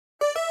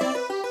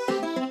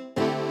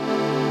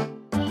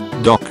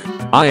Doc,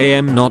 I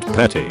am not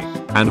petty.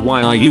 And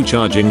why are you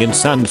charging in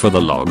sand for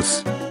the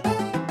logs?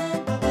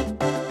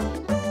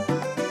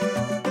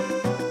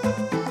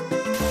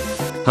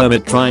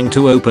 Hermit trying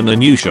to open a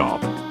new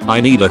shop.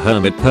 I need a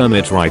hermit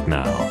permit right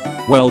now.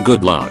 Well,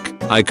 good luck.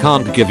 I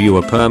can't give you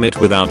a permit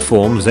without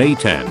forms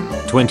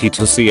A10, 20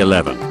 to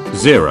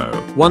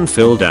C11, 01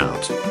 filled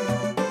out.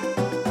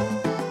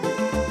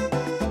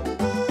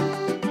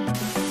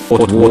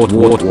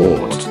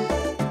 What?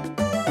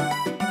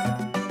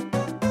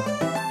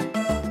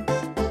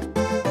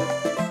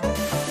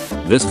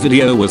 This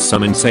video was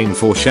some insane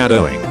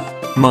foreshadowing.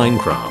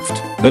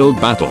 Minecraft, build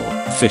battle,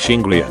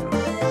 fishing Grian.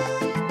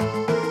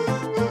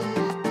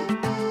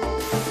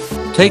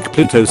 Take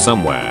Pluto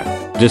somewhere.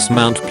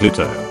 Dismount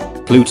Pluto.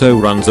 Pluto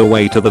runs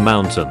away to the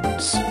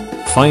mountains.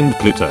 Find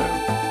Pluto.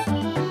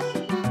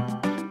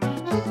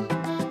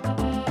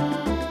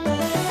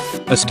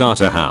 A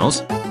starter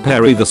house?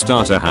 Perry the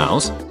starter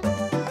house?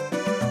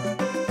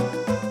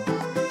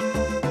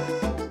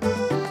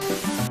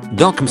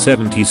 Doc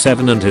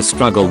 77 and his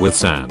struggle with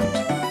sand.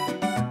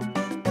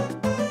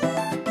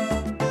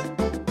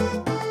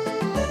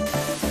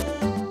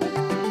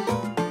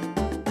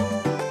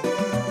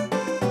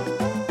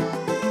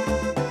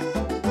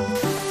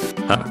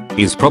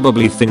 He's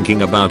probably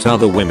thinking about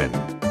other women.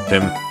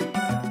 Him.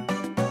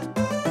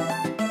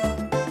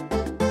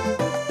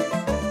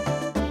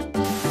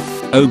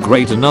 Oh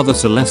great, another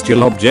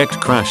celestial object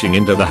crashing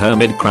into the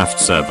Hermitcraft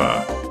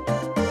server.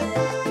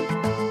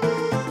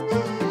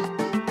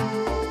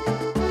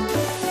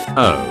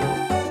 Oh.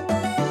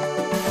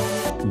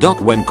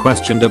 Doc when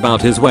questioned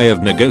about his way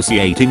of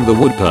negotiating the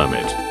wood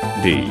permit.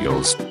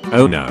 Deals.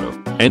 Oh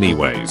no.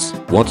 Anyways,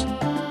 what?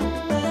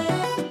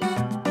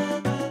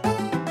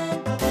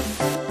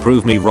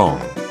 Prove me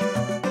wrong.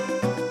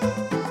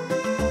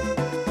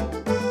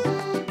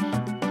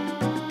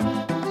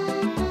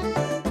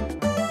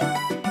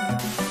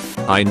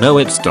 I know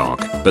it's Doc,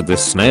 but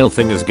this snail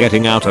thing is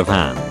getting out of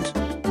hand.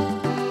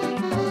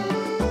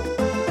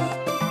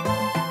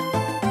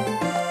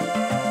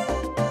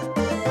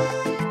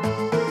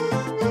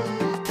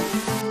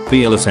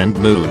 Fearless End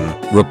Moon,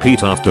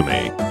 repeat after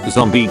me.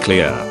 Zombie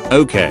clear.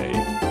 Okay.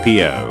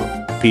 P.O.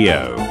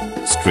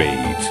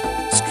 Street.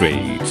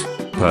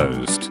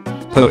 Post.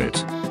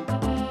 Poet.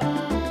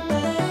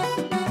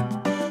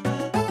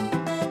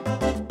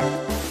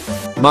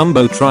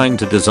 Mumbo trying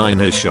to design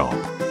his shop.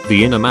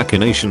 The inner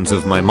machinations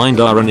of my mind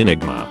are an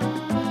enigma.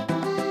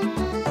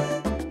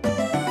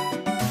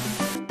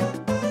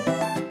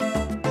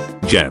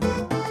 Gem.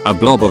 A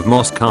blob of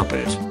moss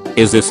carpet.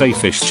 Is this a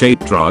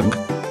fish-shaped drug?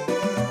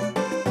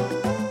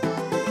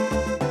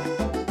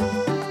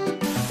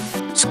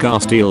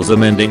 Scar steals a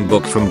mending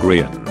book from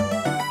Grian.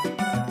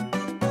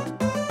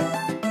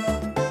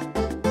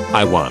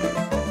 I won.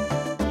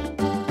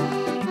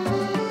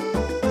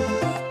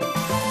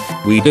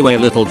 We do a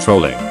little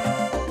trolling.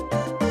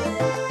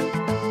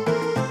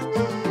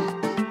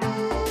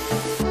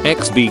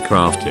 XB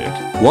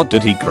crafted. What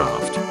did he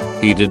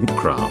craft? He didn't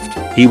craft.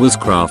 He was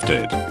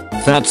crafted.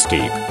 That's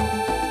deep.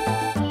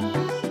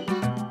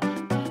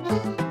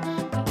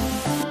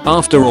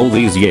 After all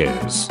these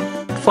years.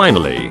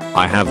 Finally,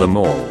 I have them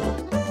all.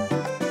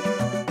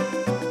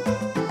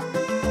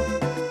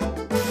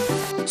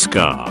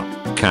 Scar.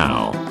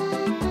 Cow.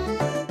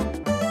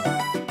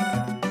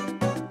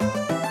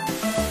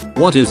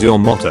 What is your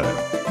motto?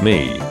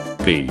 Me.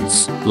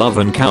 Peace, love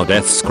and cow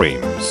death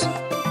screams.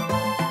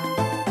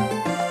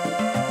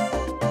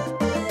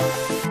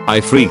 I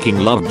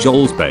freaking love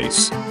Joel's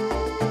bass.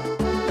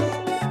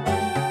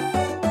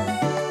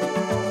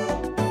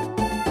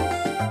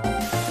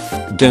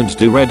 Don't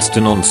do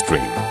redstone on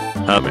stream.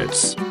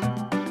 Hermits.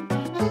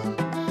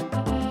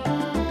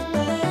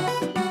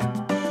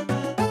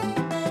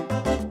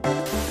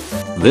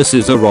 This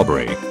is a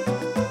robbery.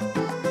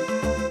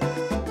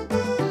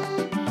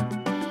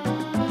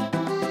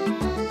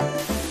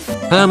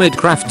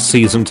 Hermitcraft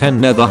Season 10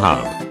 Nether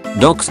Hub.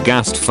 Doc's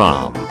Ghast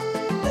Farm.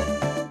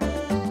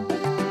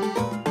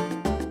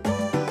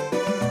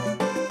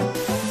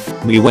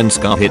 Me when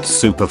Scar hits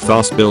super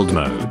fast build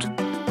mode.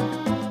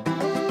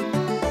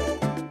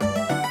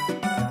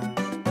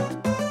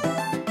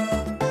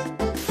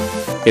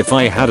 If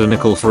I had a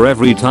nickel for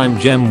every time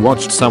Gem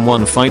watched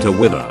someone fight a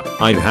wither,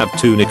 I'd have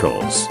 2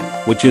 nickels.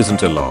 Which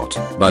isn't a lot,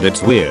 but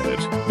it's weird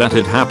that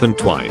it happened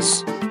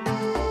twice.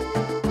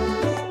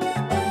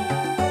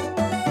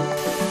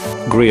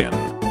 Grian.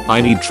 I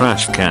need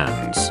trash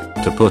cans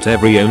to put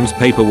every own's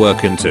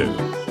paperwork into.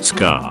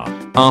 Scar.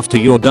 After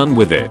you're done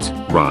with it,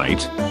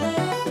 right?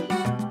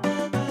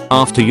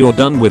 After you're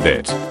done with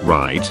it,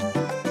 right?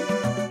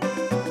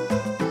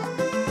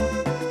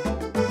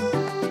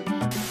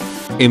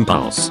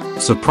 Impulse.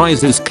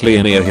 Surprise is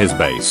clear near his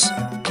base.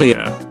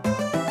 Clear.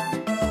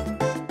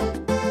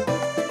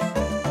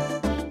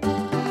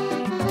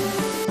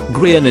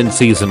 Grian in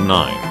Season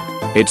 9.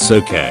 It's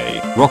okay,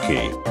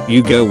 Rocky.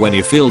 You go when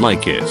you feel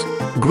like it.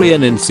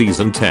 Grian in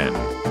Season 10.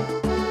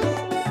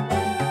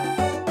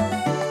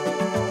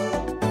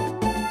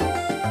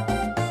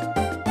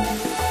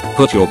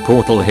 Put your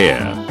portal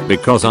here,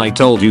 Because I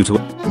told you to.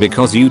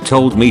 Because you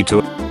told me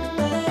to.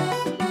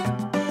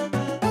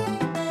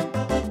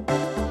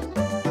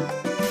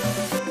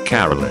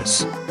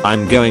 Careless.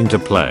 I'm going to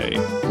play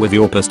with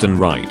your piston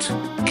right.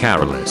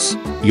 Careless.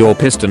 Your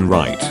piston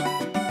right.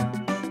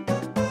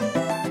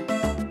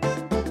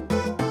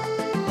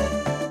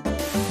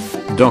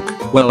 Doc,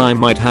 well I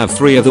might have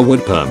 3 of the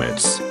wood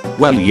permits.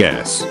 Well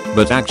yes,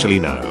 but actually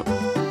no.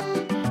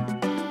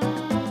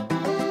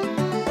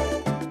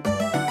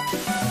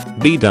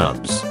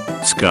 B-dubs.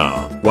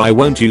 Scar, why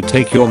won't you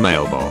take your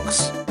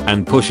mailbox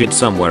and push it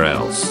somewhere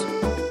else?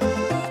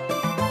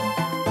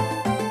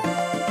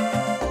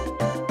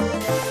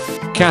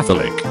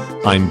 Catholic.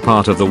 I'm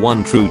part of the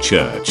one true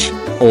church.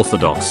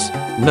 Orthodox.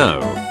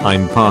 No,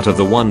 I'm part of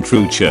the one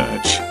true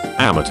church.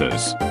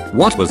 Amateurs.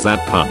 What was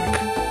that, punk?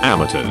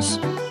 Amateurs.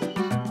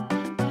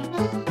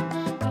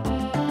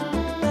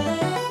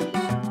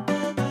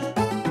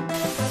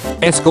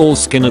 Escall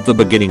skin at the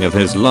beginning of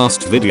his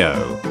last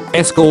video.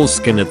 Escall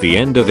skin at the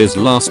end of his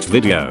last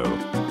video.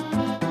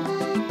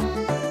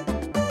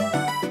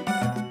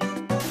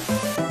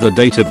 The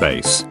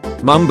database.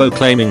 Mumbo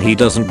claiming he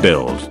doesn't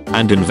build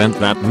and invent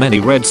that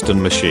many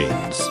redstone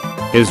machines.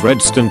 His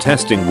redstone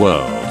testing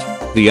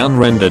world. The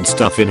unrendered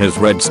stuff in his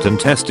redstone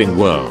testing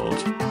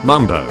world.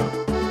 Mumbo.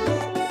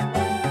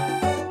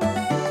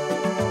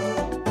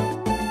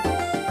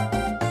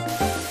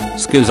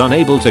 Skiz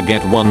unable to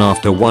get 1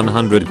 after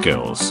 100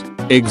 kills.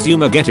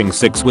 Exuma getting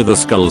 6 with the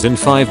skulls in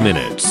 5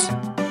 minutes.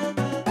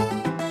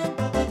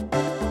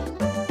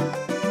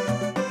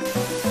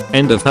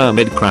 End of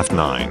Hermitcraft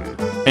 9.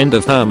 End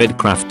of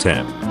Hermitcraft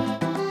 10.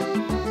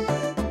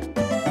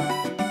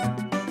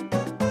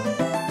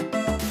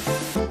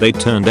 They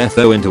turned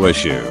Etho into a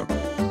shoe.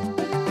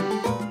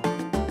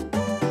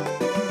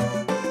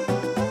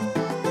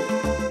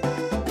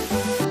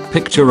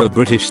 Picture of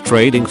British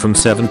trading from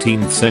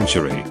 17th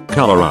century,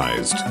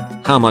 colorized.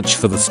 How much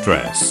for the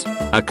stress?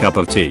 A cup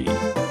of tea.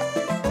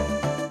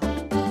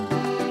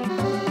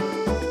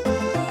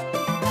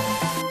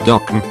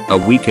 Doc, a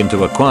week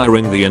into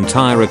acquiring the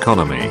entire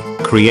economy,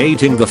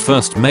 creating the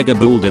first mega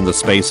build in the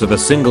space of a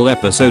single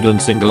episode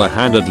and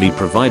single-handedly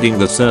providing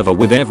the server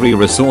with every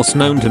resource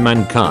known to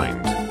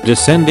mankind,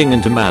 descending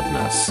into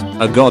madness,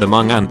 a god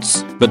among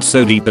ants, but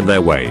so deep in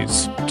their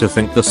ways, to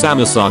think the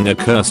Samsung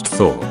accursed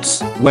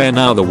thoughts, where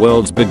now the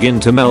worlds begin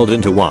to meld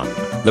into one,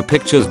 the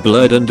pictures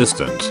blurred and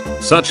distant,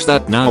 such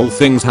that now all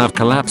things have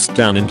collapsed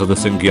down into the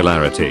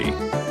singularity.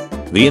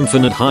 The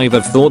infinite hive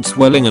of thoughts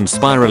swelling and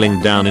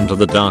spiraling down into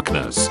the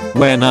darkness,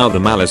 where now the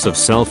malice of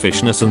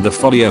selfishness and the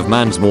folly of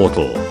man's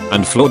mortal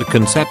and flawed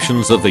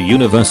conceptions of the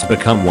universe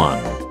become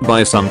one,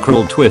 by some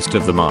cruel twist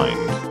of the mind,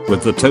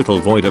 with the total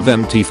void of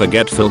empty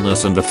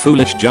forgetfulness and the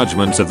foolish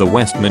judgments of the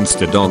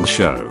Westminster Dog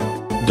Show.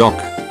 Doc,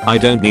 I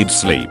don't need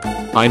sleep.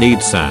 I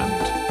need sand.